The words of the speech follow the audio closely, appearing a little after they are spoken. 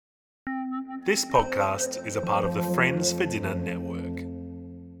This podcast is a part of the Friends for Dinner network.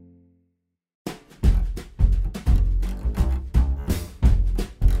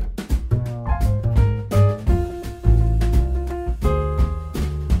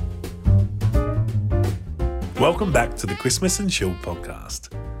 Welcome back to the Christmas and Chill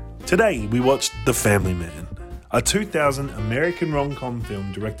podcast. Today we watched The Family Man, a 2000 American rom-com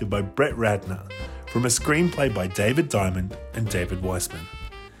film directed by Brett Ratner from a screenplay by David Diamond and David Weissman.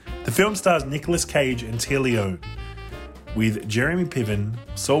 The film stars Nicolas Cage and Tia Leone, with Jeremy Piven,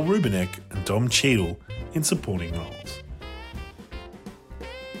 Saul Rubinek and Dom Cheadle in supporting roles.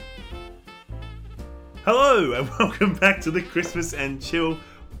 Hello and welcome back to the Christmas and Chill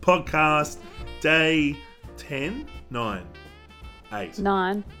podcast, day 10? 9. 8.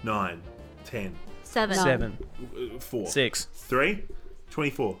 9. 9. 10. 7. 4. 6. 3.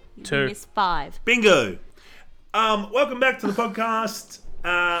 24. 2. You missed 5. Bingo! Welcome back to the podcast.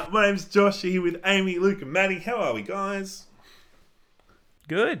 My name's Josh, here with Amy, Luke and Maddie. How are we, guys?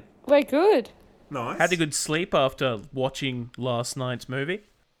 Good. We're good. Nice. Had a good sleep after watching last night's movie.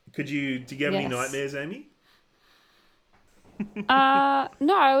 Do you have any Yes. nightmares, Amy? No,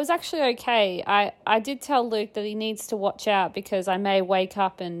 it was actually okay. I did tell Luke that he needs to watch out because I may wake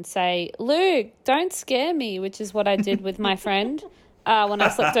up and say, Luke, don't scare me, which is what I did with my friend when I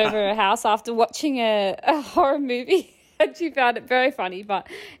slept over her house after watching a horror movie. And she found it very funny, but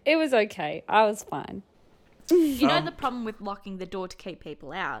it was okay. I was fine. You know the problem with locking the door to keep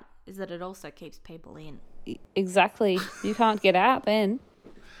people out is that it also keeps people in. Exactly. You can't get out then.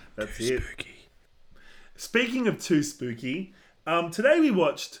 That's Too it. spooky. Speaking of too spooky, today we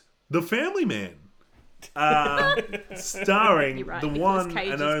watched The Family Man, starring You're right, the Nicolas one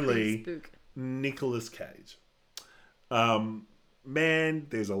Cage and is pretty only spook. Nicolas Cage. Man,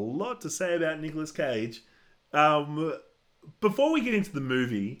 there's a lot to say about Nicolas Cage. Before we get into the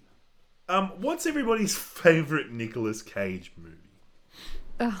movie, what's everybody's favourite Nicolas Cage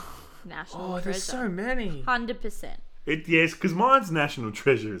movie? National Oh, Treasure. there's so many. 100%. Yes, because mine's National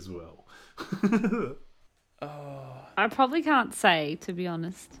Treasure as well. I probably can't say, to be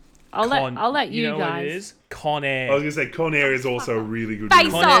honest. I'll let you, know guys. what it is? Con I Air. was going to say Con Air is also a really good Face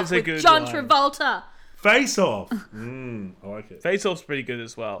movie. Con Off Air's a with good John one. Travolta. Face Off. I like it. Face Off's pretty good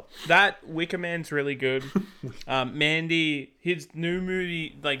as well. That Wicker Man's really good. Mandy, his new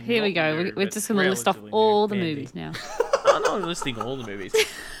movie, like Here we not go. new, We're but just going to list off relatively all new, the Mandy. movies now. I'm not listing all the movies.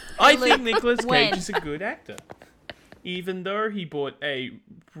 I think Nicolas When? Cage is a good actor. Even though he bought a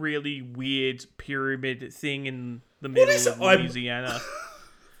really weird pyramid thing in the middle is of it? I'm- Louisiana.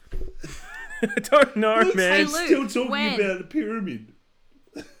 I don't know, Luke's man. Luke, still talking when? about the pyramid.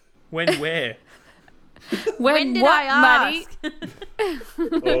 When, where? When did what, I Maddie? ask?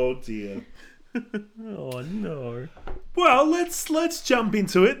 Oh dear. Oh, no. Well, let's jump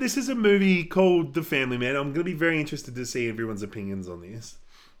into it. This is a movie called The Family Man. I'm going to be very interested to see everyone's opinions on this.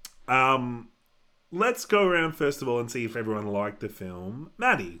 Let's go around first of all and see if everyone liked the film.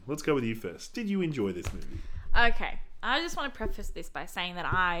 Maddie, let's go with you first. Did you enjoy this movie? Okay. I just want to preface this by saying that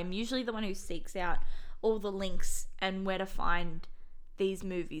I'm usually the one who seeks out all the links and where to find these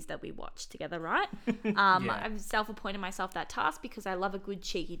movies that we watch together, right? I've self-appointed myself that task because I love a good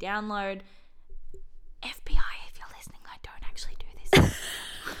cheeky download. FBI, if you're listening, I don't actually do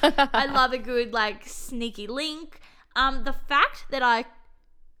this. I love a good, sneaky link. The fact that I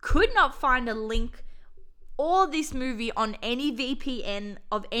could not find a link or this movie on any VPN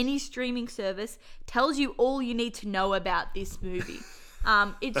of any streaming service tells you all you need to know about this movie.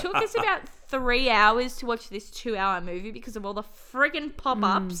 It took us about 3 hours to watch this 2-hour movie because of all the friggin'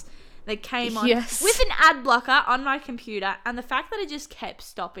 pop-ups that came on Yes. with an ad blocker on my computer, and the fact that it just kept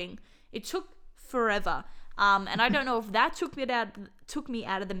stopping. It took forever. And I don't know if that took me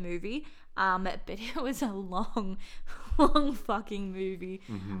out of the movie, but it was a long fucking movie.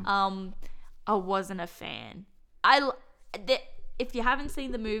 I wasn't a fan. If you haven't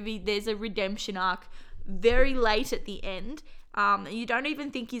seen the movie, there's a redemption arc very late at the end. You don't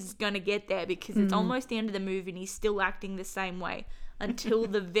even think he's going to get there because it's almost the end of the movie and he's still acting the same way until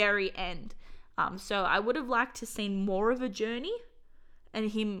the very end. So I would have liked to seen more of a journey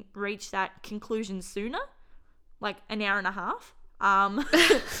and him reach that conclusion sooner, like an hour and a half.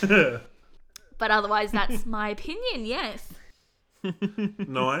 But otherwise, that's my opinion, yes.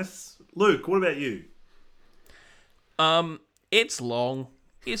 Nice. Luke, what about you? It's long.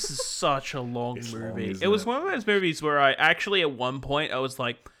 It's such a long It's movie. long, isn't It was it? one of those movies where I actually, at one point, I was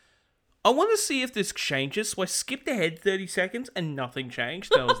like, I want to see if this changes. So I skipped ahead 30 seconds and nothing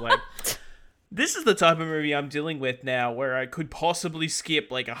changed. I was like, this is the type of movie I'm dealing with now where I could possibly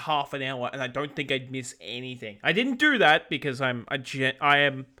skip like a half an hour and I don't think I'd miss anything. I didn't do that because I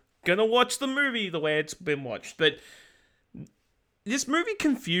am gonna watch the movie the way it's been watched. But this movie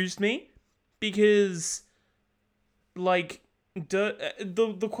confused me because, like,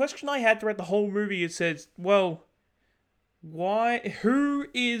 the question I had throughout the whole movie, it says, well, who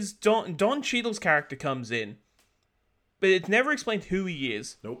is Don Cheadle's character comes in, but it's never explained who he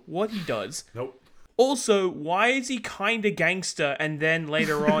is, Nope. what he does. Nope. Also, why is he kind of gangster and then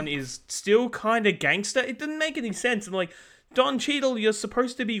later on is still kind of gangster? It didn't make any sense. And like, Don Cheadle, you're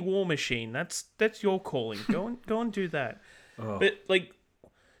supposed to be War Machine. That's your calling. Go and do that. Oh. But like,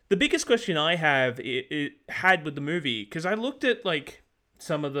 the biggest question I have it had with the movie, because I looked at like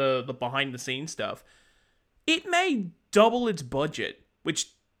some of the behind the scenes stuff, it made double its budget,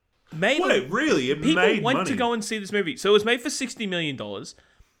 which made Wait, really? It people made went money. to go and see this movie. So it was made for $60 million.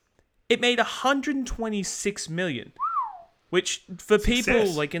 It made $126 million, which for people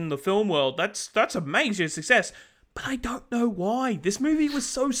Success. like in the film world, that's a major success. But I don't know why this movie was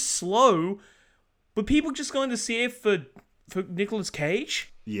so slow. Were people just going to see it for Nicolas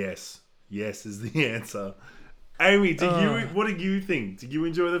Cage? Yes is the answer. Amy, what do you think? Did you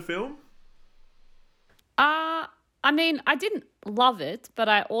enjoy the film? I mean, I didn't love it, but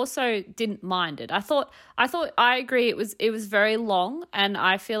I also didn't mind it. I thought I agree it was very long, and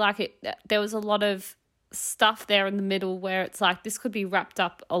I feel like there was a lot of stuff there in the middle where it's like this could be wrapped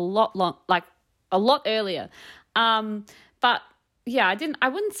up a lot earlier. But yeah, I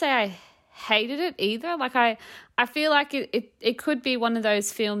wouldn't say I hated it either. Like I feel like it could be one of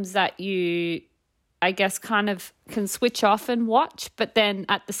those films that you, I guess, kind of can switch off and watch, but then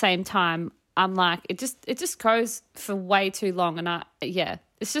at the same time I'm like, it just goes for way too long, and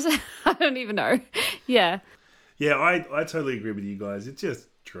it's just I don't even know. Yeah. Yeah, I totally agree with you guys. It just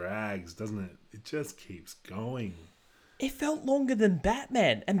drags, doesn't it? It just keeps going. It felt longer than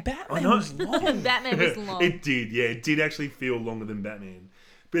Batman, and Batman know. was long. Batman was long. It did, yeah. It did actually feel longer than Batman.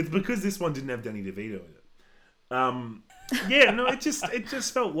 But it's because this one didn't have Danny DeVito in it. Yeah, no, it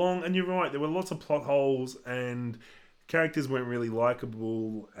just felt long, and you're right. There were lots of plot holes, and characters weren't really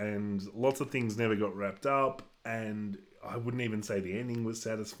likable, and lots of things never got wrapped up, and I wouldn't even say the ending was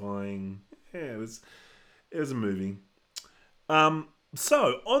satisfying. Yeah, it was a movie.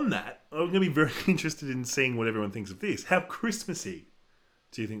 So, on that, I'm going to be very interested in seeing what everyone thinks of this. How Christmassy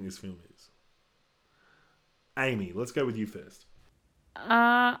do you think this film is? Amy, let's go with you first.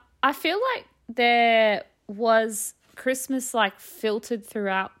 I feel like there was Christmas like filtered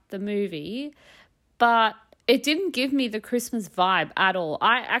throughout the movie, but it didn't give me the Christmas vibe at all.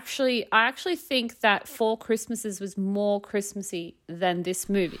 I actually think that Four Christmases was more Christmassy than this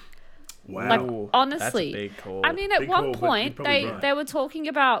movie. Wow. Like, honestly, that's a big call. I mean, at Big one call, but point you're probably right. they were talking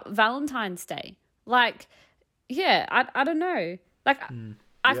about Valentine's Day. Like, yeah, I don't know. Like,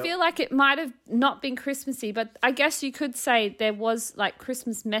 I Yep. feel like it might have not been Christmassy, but I guess you could say there was like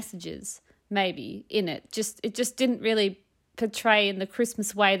Christmas messages maybe in it. It just didn't really portray in the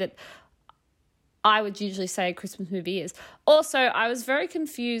Christmas way that I would usually say a Christmas movie is. Also, I was very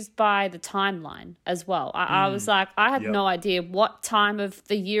confused by the timeline as well. I was like, I had Yep. no idea what time of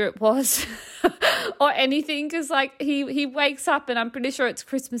the year it was or anything, because like he wakes up and I'm pretty sure it's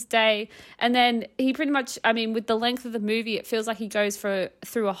Christmas Day, and then he pretty much, I mean, with the length of the movie, it feels like he goes through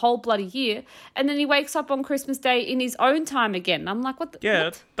a whole bloody year, and then he wakes up on Christmas Day in his own time again. I'm like, what? Yeah,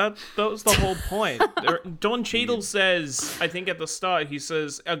 What? that was the whole point. Don Cheadle says, I think at the start, he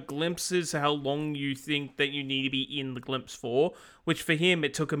says, a glimpse is how long you think that you need to be in the glimpse for, which for him,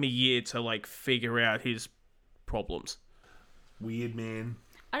 it took him a year to like figure out his problems. Weird, man.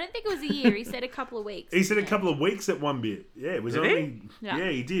 I don't think it was a year. He said a couple of weeks. He said a couple of weeks at one bit. Yeah, it was Did he? only... Yeah. Yeah,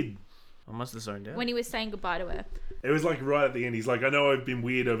 he did. I must have zoned out. When he was saying goodbye to her. It was like right at the end. He's like, I know I've been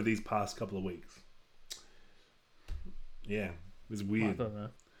weird over these past couple of weeks. Yeah, it was I weird. don't know.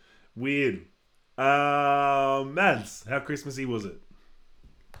 Weird. Mads, how Christmassy was it?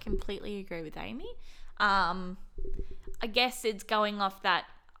 Completely agree with Amy. I guess it's going off that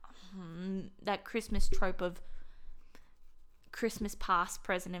Christmas trope of Christmas past,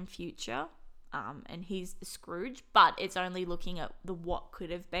 present, and future. And he's the Scrooge, but it's only looking at the what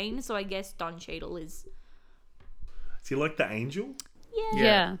could have been. So I guess Don Cheadle is. Is he like the angel?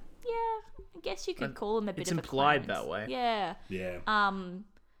 Yeah. I guess you could call him a bit it's of a implied Clarence. that way. Yeah. Yeah.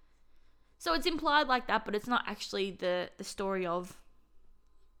 So it's implied like that, but it's not actually the story of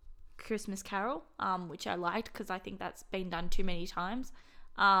Christmas Carol, which I liked because I think that's been done too many times.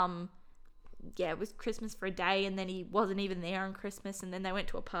 It was Christmas for a day, and then he wasn't even there on Christmas, and then they went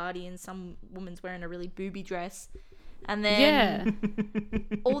to a party, and some woman's wearing a really booby dress, and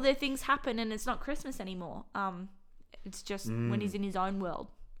then all their things happen, and it's not Christmas anymore. It's just when he's in his own world.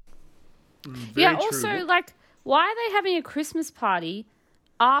 Very Yeah, true. also, like, why are they having a Christmas party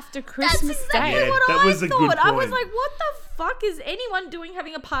after Christmas That's exactly Day. Yeah, what that I was a good thought. I was point. like, what the fuck is anyone doing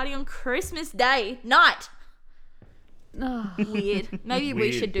having a party on Christmas Day night? Oh, Weird. Maybe we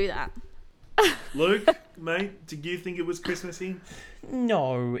Weird. should do that. Luke, mate, did you think it was Christmassy?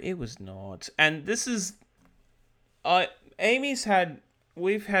 No, it was not. And this is,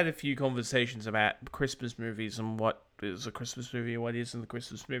 we've had a few conversations about Christmas movies and what is a Christmas movie and what isn't a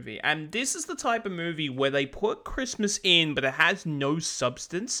Christmas movie. And this is the type of movie where they put Christmas in, but it has no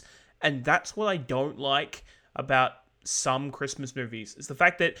substance. And that's what I don't like about some Christmas movies, is the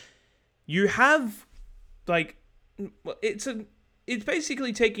fact that you have, like, it's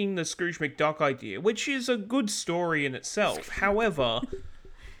basically taking the Scrooge McDuck idea, which is a good story in itself. However,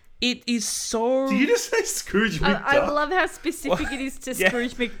 it is so... Did you just say Scrooge McDuck? I love how specific it is to Yeah.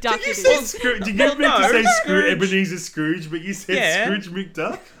 Scrooge McDuck. Did you it say is. Scrooge? Did you Well, meant to no, say Scrooge. Ebenezer Scrooge, but you said Yeah. Scrooge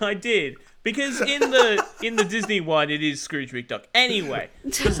McDuck? I did. Because in the Disney one, it is Scrooge McDuck. Anyway,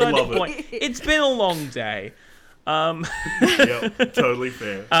 beside Love the it. point. It's been a long day. Yep, totally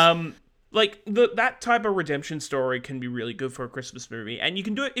fair. Like that type of redemption story can be really good for a Christmas movie, and you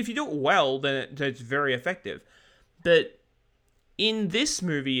can do it if you do it well. Then it's very effective. But in this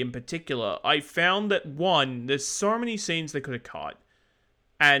movie in particular, I found that one, there's so many scenes they could have cut,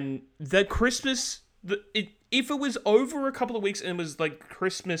 and the Christmas, if it was over a couple of weeks and it was like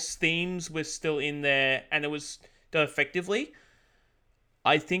Christmas themes were still in there and it was done effectively,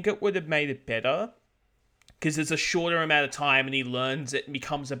 I think it would have made it better. Because it's a shorter amount of time and he learns it and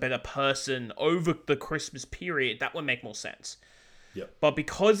becomes a better person over the Christmas period, that would make more sense. Yep. But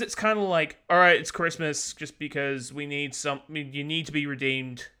because it's kind of like, all right, it's Christmas, just because you need to be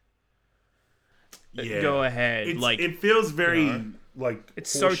redeemed. Yeah. Go ahead. It feels very you know, like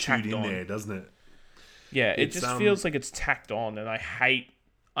it's so horseshoed tacked in on. there, doesn't it? Yeah, it It's, just feels like it's tacked on, and I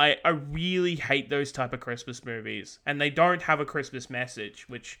really hate those type of Christmas movies, and they don't have a Christmas message,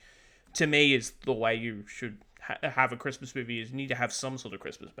 which to me is the way you should have a Christmas movie. Is you need to have some sort of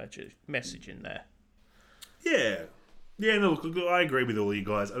Christmas message in there. Yeah. Yeah, no, look, I agree with all you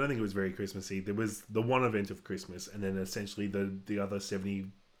guys. I don't think it was very Christmassy. There was the one event of Christmas, and then essentially the other 78-9%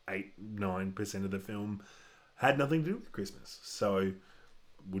 of the film had nothing to do with Christmas. So,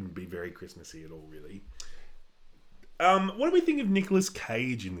 wouldn't be very Christmassy at all, really. What do we think of Nicolas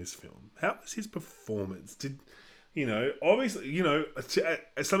Cage in this film? How was his performance? Obviously,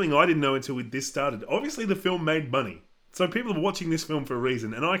 something I didn't know until this started. Obviously, the film made money. So people are watching this film for a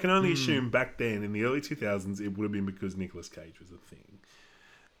reason. And I can only assume back then, in the early 2000s, it would have been because Nicolas Cage was a thing.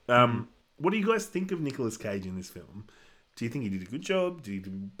 What do you guys think of Nicolas Cage in this film? Do you think he did a good job? Did he do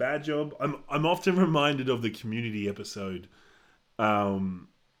a bad job? I'm often reminded of the Community episode. I don't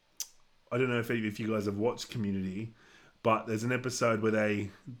know if you guys have watched Community, but there's an episode where they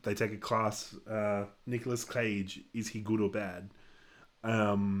take a class, Nicolas Cage, is he good or bad?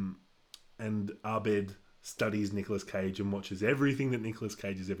 And Abed studies Nicolas Cage and watches everything that Nicolas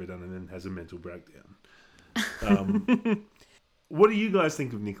Cage has ever done and then has a mental breakdown. What do you guys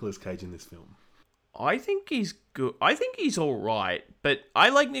think of Nicolas Cage in this film? I think he's good. I think he's all right, but I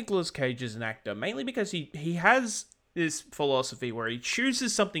like Nicolas Cage as an actor mainly because he has this philosophy where he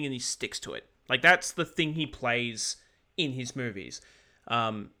chooses something and he sticks to it. Like that's the thing he plays in his movies.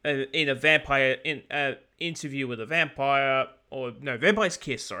 In a vampire interview with a vampire, or no, Vampire's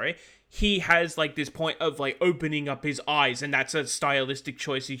Kiss, sorry. He has like this point of like opening up his eyes, and that's a stylistic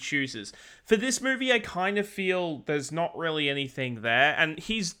choice he chooses. For this movie, I kind of feel there's not really anything there, and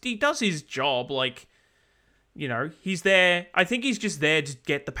he does his job. Like, you know, he's there. I think he's just there to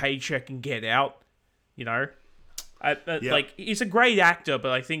get the paycheck and get out. You know, like he's a great actor,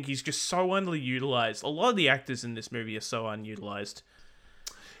 but I think he's just so underutilized. A lot of the actors in this movie are so underutilized.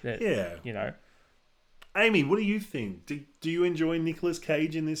 Yeah, you know. Amy, what do you think? Do you enjoy Nicolas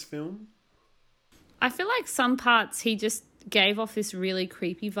Cage in this film? I feel like some parts he just gave off this really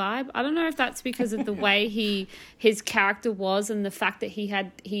creepy vibe. I don't know if that's because of the way his character was and the fact that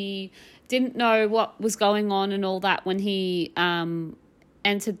he didn't know what was going on and all that when he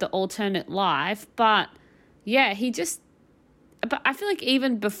entered the alternate life. But yeah, but I feel like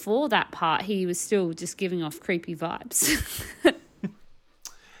even before that part, he was still just giving off creepy vibes.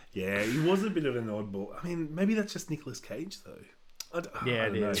 Yeah, he was a bit of an oddball. I mean, maybe that's just Nicolas Cage, though. I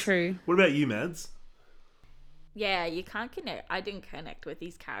don't know. True. What about you, Mads? Yeah, you can't connect. I didn't connect with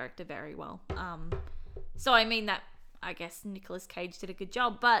his character very well. So I mean that I guess Nicolas Cage did a good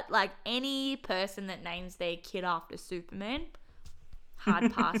job, but like any person that names their kid after Superman,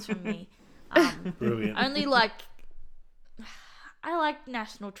 hard pass from me. Brilliant. Only like I like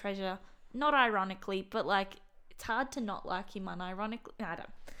National Treasure, not ironically, but like it's hard to not like him unironically. I don't.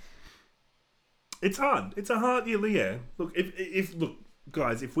 It's hard. It's a hard, yeah. Look, if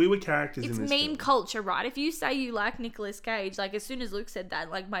guys, if we were characters It's in this meme film, culture, right? If you say you like Nicolas Cage, like as soon as Luke said that,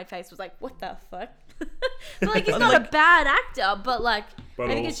 like my face was like, "What the fuck?" But like he's not a bad actor, but like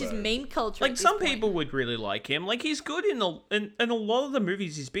But I think it's just also- meme culture. Like at this some point. people would really like him. Like he's good in a lot of the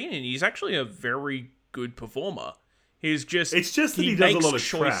movies he's been in. He's actually a very good performer. He's just it's just that he does a makes lot of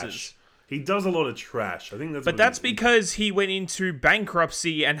choices. trash. He does a lot of trash. I think that's. But what that's it is. because he went into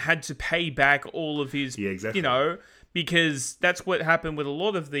bankruptcy and had to pay back all of his, Yeah, exactly. you know, because that's what happened with a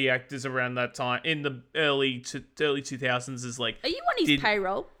lot of the actors around that time in the early 2000s. Is like, Are you on his did-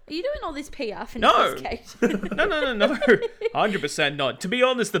 payroll? Are you doing all this PR for No. Nicolas Cage? no, 100% not. To be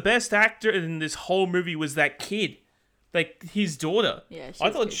honest, the best actor in this whole movie was that kid, like his daughter. Yeah, I she's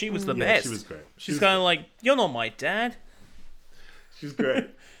thought good. she was the Yeah, best. she was great. She She's was kind of like, you're not my dad. She's great.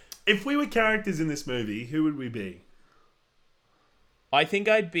 If we were characters in this movie, who would we be? I think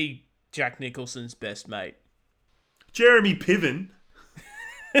I'd be Jack Nicholson's best mate. Jeremy Piven.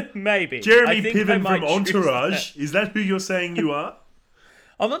 Maybe. I Jeremy think I Piven might from choose Entourage. that. Is that who you're saying you are?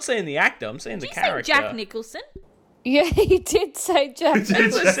 I'm not saying the actor. I'm saying the Did you say character. Jack Nicholson? Yeah, he did say Jack.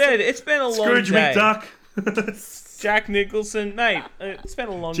 As I said, it's been a long Scrooge day. McDuck. Jack Nicholson, mate. It's been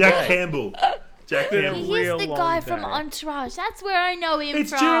a long Jack day. Campbell. Jack Been a Campbell. He's real the long guy from day. Entourage. That's where I know him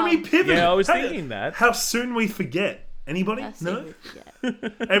It's from. Jeremy Piven. Yeah, I was How- thinking that. How soon we forget? Anybody? That's No? it, yeah.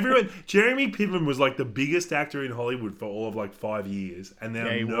 Everyone. Jeremy Piven was like the biggest actor in Hollywood for all of like 5 years, and now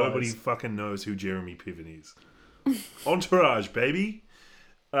Yeah, he nobody was. fucking knows who Jeremy Piven is. Entourage, baby.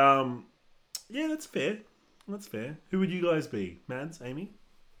 Yeah, that's fair. That's fair. Who would you guys be? Mads, Amy?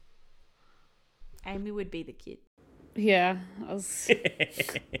 Amy would be the kid. Yeah, I was.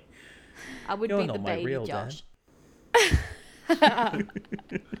 I would You're be not the my baby real Josh.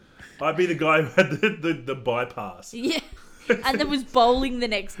 I'd be the guy who had the bypass. Yeah. And then was bowling the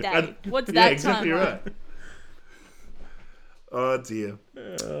next day. And- What's yeah, that exactly time right. Oh dear.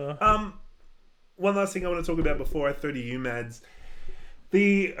 One last thing I want to talk about before I throw to you, Mads.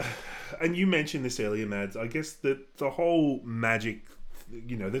 And you mentioned this earlier, Mads. I guess the whole magic,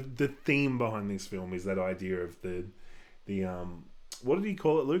 you know, the theme behind this film is that idea of the what did he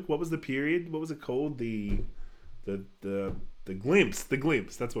call it, Luke? What was the period? What was it called? The glimpse. The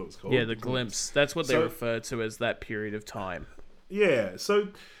glimpse. That's what it's called. Yeah, the glimpse. That's what they So- refer to as that period of time. Yeah, so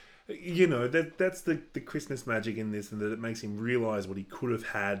you know that's the Christmas magic in this, and that it makes him realize what he could have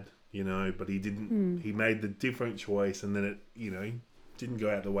had, you know, but he didn't. He made the different choice, and then it, you know, didn't go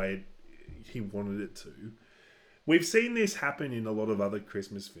out the way he wanted it to. We've seen this happen in a lot of other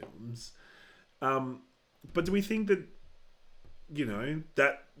Christmas films, but do we think that, you know,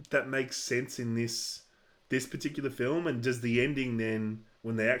 that makes sense in this particular film? And does the ending then,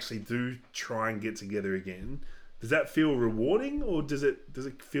 when they actually do try and get together again, does that feel rewarding, or does it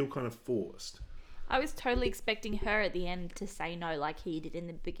feel kind of forced? I was totally expecting her at the end to say no like he did in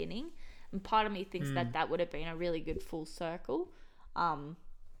the beginning. And part of me thinks that would have been a really good full circle.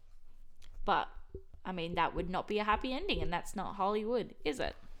 But, I mean, that would not be a happy ending, and that's not Hollywood, is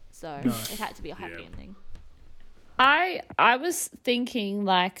it? So it had to be a happy ending. I was thinking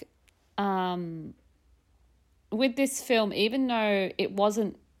like, with this film, even though it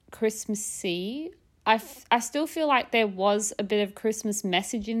wasn't Christmassy, I still feel like there was a bit of Christmas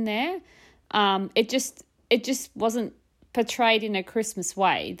message in there. It just wasn't portrayed in a Christmas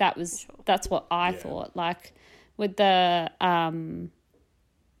way. That's what I thought. Like with the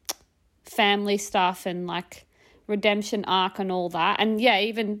family stuff and like redemption arc and all that. And yeah,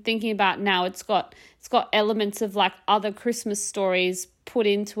 even thinking about now, it's got elements of like other Christmas stories put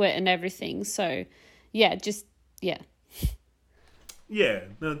into it and everything. So yeah, Yeah,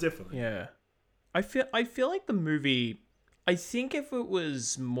 no, definitely. Yeah. I feel like the movie, I think if it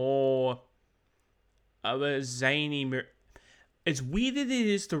was more of a zany as weird as it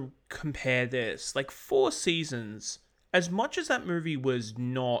is to compare this, like Four Seasons, as much as that movie was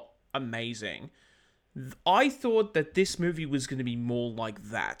not amazing, I thought that this movie was going to be more like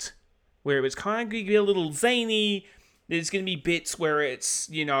that, where it was kind of going to be a little zany. There's going to be bits where it's,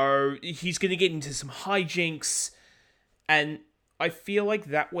 you know, he's going to get into some hijinks, and I feel like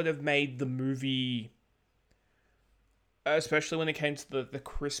that would have made the movie, especially when it came to the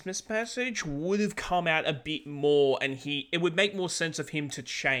Christmas message, would have come out a bit more, and it would make more sense of him to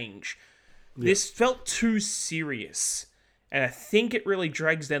change. Yeah. This felt too serious, and I think it really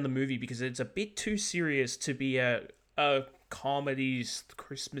drags down the movie because it's a bit too serious to be a comedy's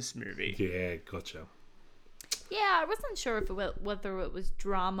Christmas movie. Yeah, gotcha. Yeah, I wasn't sure if whether it was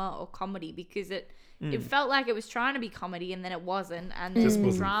drama or comedy, because it felt like it was trying to be comedy and then it wasn't, and then Just the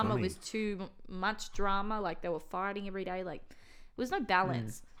wasn't drama funny. was too much drama, like they were fighting every day, like there was no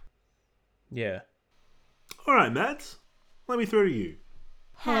balance. Yeah. All right, Matt. Let me throw to you.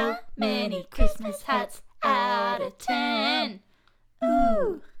 How many Christmas hats out of 10?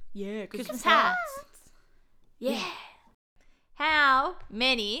 Ooh, yeah, Christmas hats. Yeah. How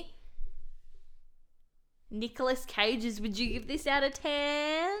many Nicolas Cages would you give this out of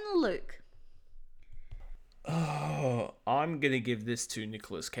 10, Luke? Oh, I'm going to give this 2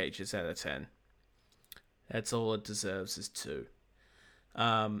 Nicolas Cages out of 10. That's all it deserves is 2.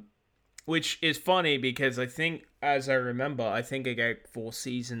 Which is funny because I think, as I remember, I think I gave 4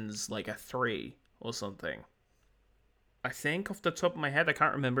 Seasons like a 3 or something. I think off the top of my head, I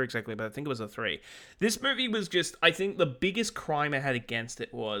can't remember exactly, but I think it was a 3. This movie was just, I think the biggest crime I had against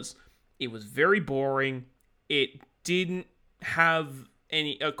it was very boring. It didn't have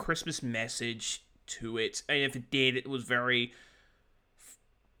a Christmas message to it, and if it did, it was very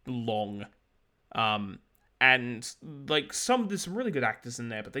long. And like there's some really good actors in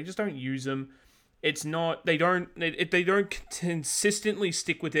there, but they just don't use them. It's not, they don't consistently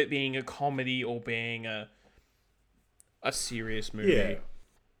stick with it being a comedy or being a serious movie. Yeah.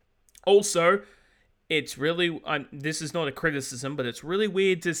 Also, it's really, this is not a criticism, but it's really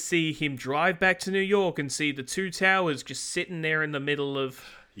weird to see him drive back to New York and see the 2 towers just sitting there in the middle of...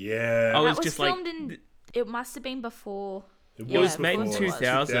 Yeah. I That was was just filmed like... in... It must have been before. It was made in before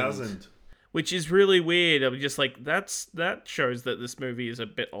 2000. Which is really weird. I'm just like, that shows that this movie is a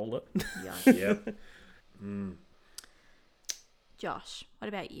bit older. Yep. Josh, what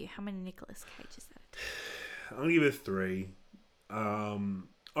about you? How many Nicolas Cages out of 10? I'm gonna give it 3.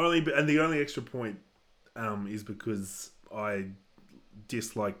 The only extra point is because I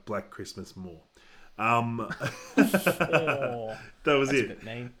dislike Black Christmas more. That was That's it. a bit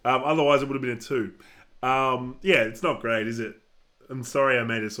mean. Otherwise, it would have been a 2. Yeah, it's not great, is it? I'm sorry I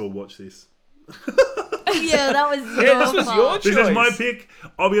made us all watch this. Yeah, that was this was your choice. This is my pick.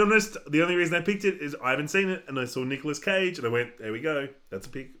 I'll be honest, the only reason I picked it is I haven't seen it, and I saw Nicolas Cage, and I went, there we go. That's a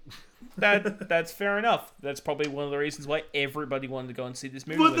pick. That's fair enough. That's probably one of the reasons why everybody wanted to go and see this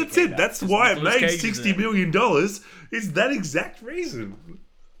movie. Well, that's it. That's why it made $60 million. Is that exact reason.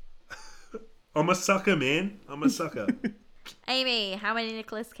 I'm a sucker, man. I'm a sucker. Amy, how many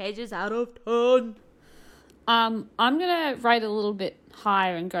Nicolas Cages out of 10? I'm gonna rate a little bit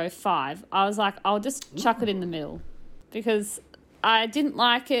higher and go 5. I was like, I'll just chuck it in the middle because I didn't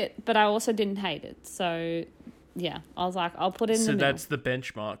like it, but I also didn't hate it. So yeah, I was like, I'll put it in the middle. So that's the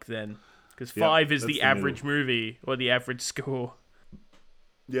benchmark then, because 5 is the average movie or the average score.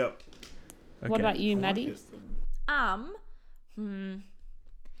 Yep. Okay. What about you, Maddie?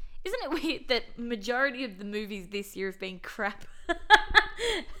 Isn't it weird that majority of the movies this year have been crap?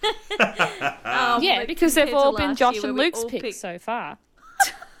 Yeah, because they've compared to all been last Josh year and where we Luke's all picks picked- so far.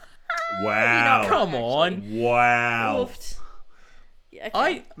 Wow. Come on. Wow. Oofed. Yeah,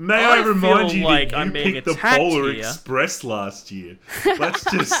 okay. May I remind feel you like that I'm you being picked the attacked Polar here. Express last year. Let's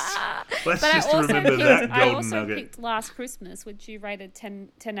just But I also remember that I golden also nugget. picked Last Christmas, which you rated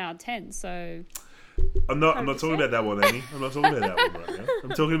 10 out of 10. So I'm not talking about that one, Amy. I'm not talking about that one right now. I'm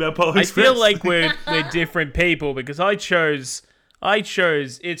talking about Polar I Express. feel like we're different people because I chose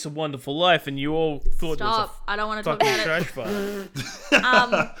It's a Wonderful Life, and you all thought Stop. I don't want it to was talk a about fucking it. trash fire.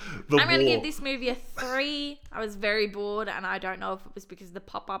 I'm going to give this movie a 3. I was very bored, and I don't know if it was because of the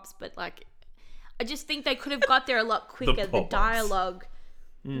pop-ups, but like, I just think they could have got there a lot quicker. The pop-ups. dialogue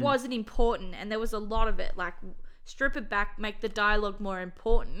wasn't important, and there was a lot of it. Like, strip it back, make the dialogue more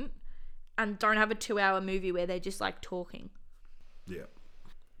important, and don't have a 2-hour movie where they're just like talking. Yeah.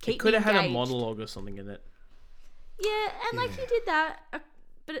 Keep Could me have had a engaged. monologue or something in it. Yeah, and like he did that,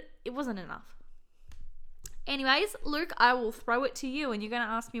 but it wasn't enough. Anyways, Luke, I will throw it to you, and you're going to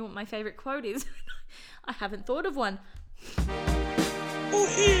ask me what my favourite quote is. I haven't thought of one. Oh,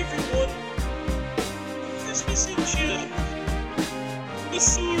 hey everyone! Christmas in June.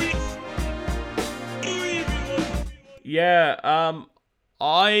 Sorry. Sorry, everyone. Yeah,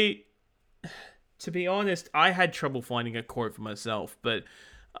 to be honest, I had trouble finding a quote for myself, but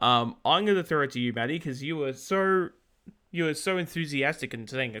I'm going to throw it to you, Maddie, because you were so enthusiastic in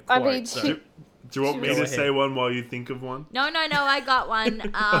saying a quote. I mean, so. Do you want me Go to ahead. say one while you think of one? No, I got one.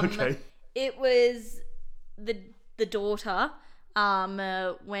 Okay. It was the daughter,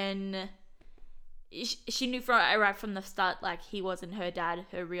 when she knew right from the start, like, he wasn't her dad,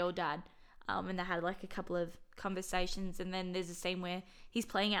 her real dad. And they had like a couple of conversations, and then there's a scene where he's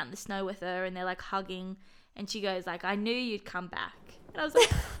playing out in the snow with her, and they're like hugging, and she goes like, "I knew you'd come back," and I was like,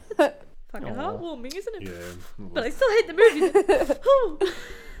 "That's fucking Aw. heartwarming, isn't it?" Yeah. But I still hate the movie.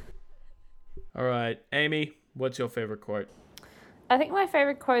 All right, Amy, what's your favorite quote? I think my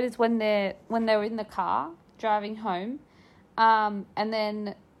favorite quote is when they were in the car driving home, and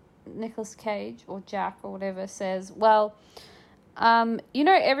then Nicolas Cage or Jack or whatever says, "Well,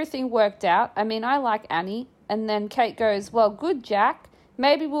 everything worked out. I mean, I like Annie. And then Kate goes, well, good, Jack.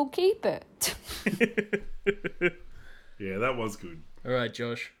 Maybe we'll keep it. Yeah, that was good. All right,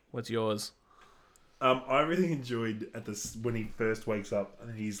 Josh, what's yours? I really enjoyed when he first wakes up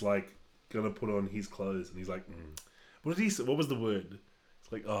and he's like gonna put on his clothes and he's like, what did he say? What was the word?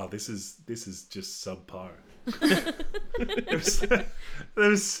 It's like, oh, this is just subpar.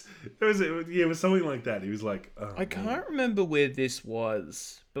 it was something like that. He was like, oh, I can't remember where this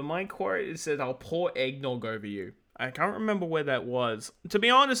was, but my quote is said, "I'll pour eggnog over you." I can't remember where that was. To be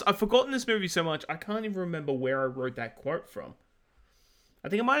honest, I've forgotten this movie so much, I can't even remember where I wrote that quote from. I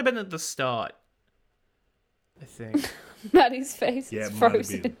think it might have been at the start. I think. Maddie's face Yeah, is it might have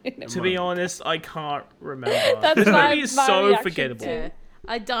frozen. been. To be honest, I can't remember. That's This my- movie is my so reaction forgettable. too. Yeah.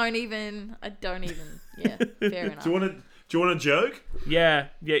 I don't even. Yeah, fair enough. Do you want a joke? Yeah,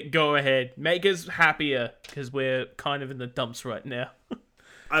 go ahead. Make us happier, because we're kind of in the dumps right now.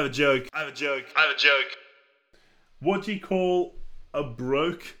 I have a joke. What do you call a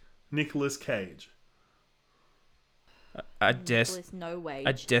broke Nicolas Cage? Nicholas No Wage.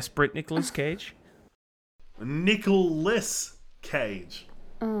 A desperate Nicolas Cage? Nicholas Cage.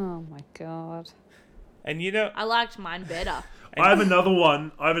 Oh, my God. And I liked mine better. I have another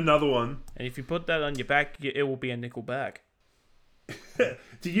one. and if you put that on your back, it will be a nickel back.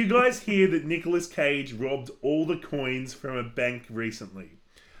 Do you guys hear that Nicolas Cage robbed all the coins from a bank recently?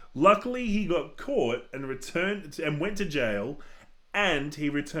 Luckily, he got caught and went to jail, and he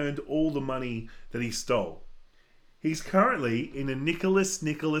returned all the money that he stole. He's currently in a Nicolas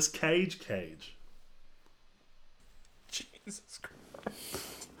Cage cage. Jesus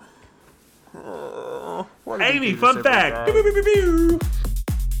Christ. Amy, fun fact.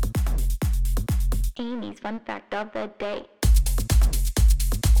 Amy's fun fact of the day.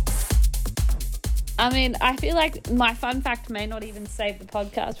 I mean, I feel like my fun fact may not even save the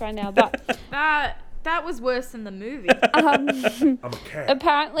podcast right now, but That was worse than the movie. I'm a cat.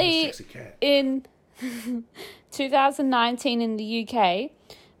 apparently I'm a sexy cat. in 2019 in the UK,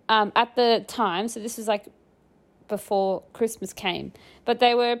 at the time, so this was like before Christmas came, but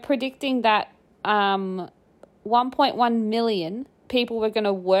they were predicting that 1.1 million people were going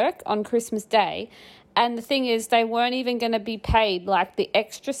to work on Christmas Day. And the thing is, they weren't even going to be paid like the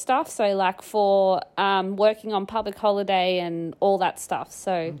extra stuff. So like for working on public holiday and all that stuff.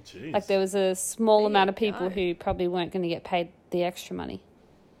 So jeez. like there was a small amount of people go. who probably weren't going to get paid the extra money.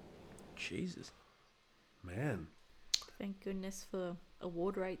 Jesus. Man. Thank goodness for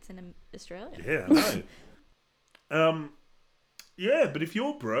award rates in Australia. Yeah, I know. Yeah, but if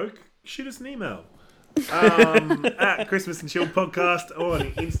you're broke, shoot us an email. At Christmas and Chill Podcast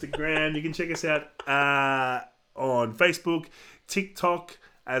on Instagram. You can check us out on Facebook. TikTok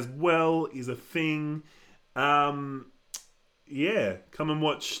as well is a thing. Yeah, come and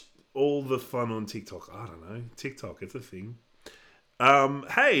watch all the fun on TikTok. I don't know. TikTok, it's a thing.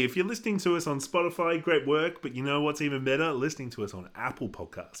 Hey, if you're listening to us on Spotify, great work. But you know what's even better? Listening to us on Apple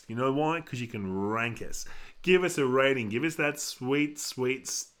Podcast. You know why? Because you can rank us. Give us a rating. Give us that sweet, sweet,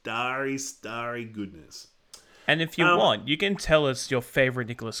 starry goodness. And if you want, you can tell us your favorite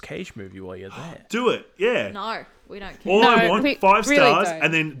Nicolas Cage movie while you're there. Do it. Yeah. No, we don't care. All I No, want, we 5 really stars, don't.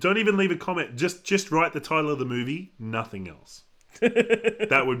 and then don't even leave a comment. Just write the title of the movie. Nothing else.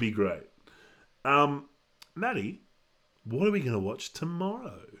 That would be great. Maddie, what are we going to watch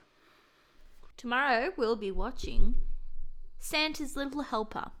tomorrow? Tomorrow we'll be watching Santa's Little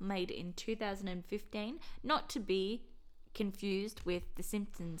Helper, made in 2015, not to be confused with The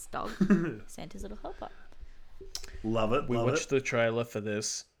Simpsons dog, Santa's Little Helper. Love it. We love watched it. the trailer for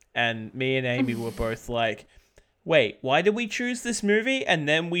this, and me and Amy were both like, wait, why did we choose this movie? And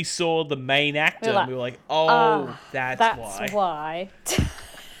then we saw the main actor, We're like, and we were like, oh, that's why.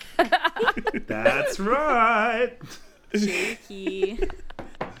 That's right. Cheeky.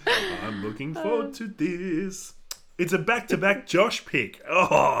 I'm looking forward to this. It's a back-to-back Josh pick.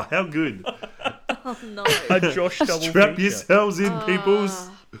 Oh, how good. Oh no. A Josh double Strap feature. yourselves in, peoples.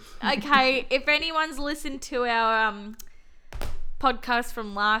 Okay, if anyone's listened to our podcast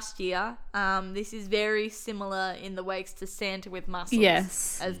from last year, this is very similar in the wakes to Santa with Muscles.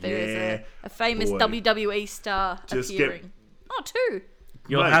 Yes. As there is Yeah, a famous boy. WWE star Just appearing. Oh, 2.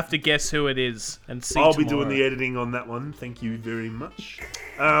 You'll Mate. have to guess who it is and see I'll be doing tomorrow. the editing on that one. Thank you very much.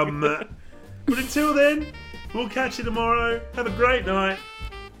 But until then, we'll catch you tomorrow. Have a great night.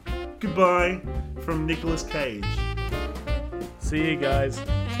 Goodbye from Nicolas Cage. See you guys.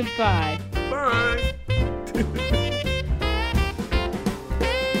 Goodbye. Bye.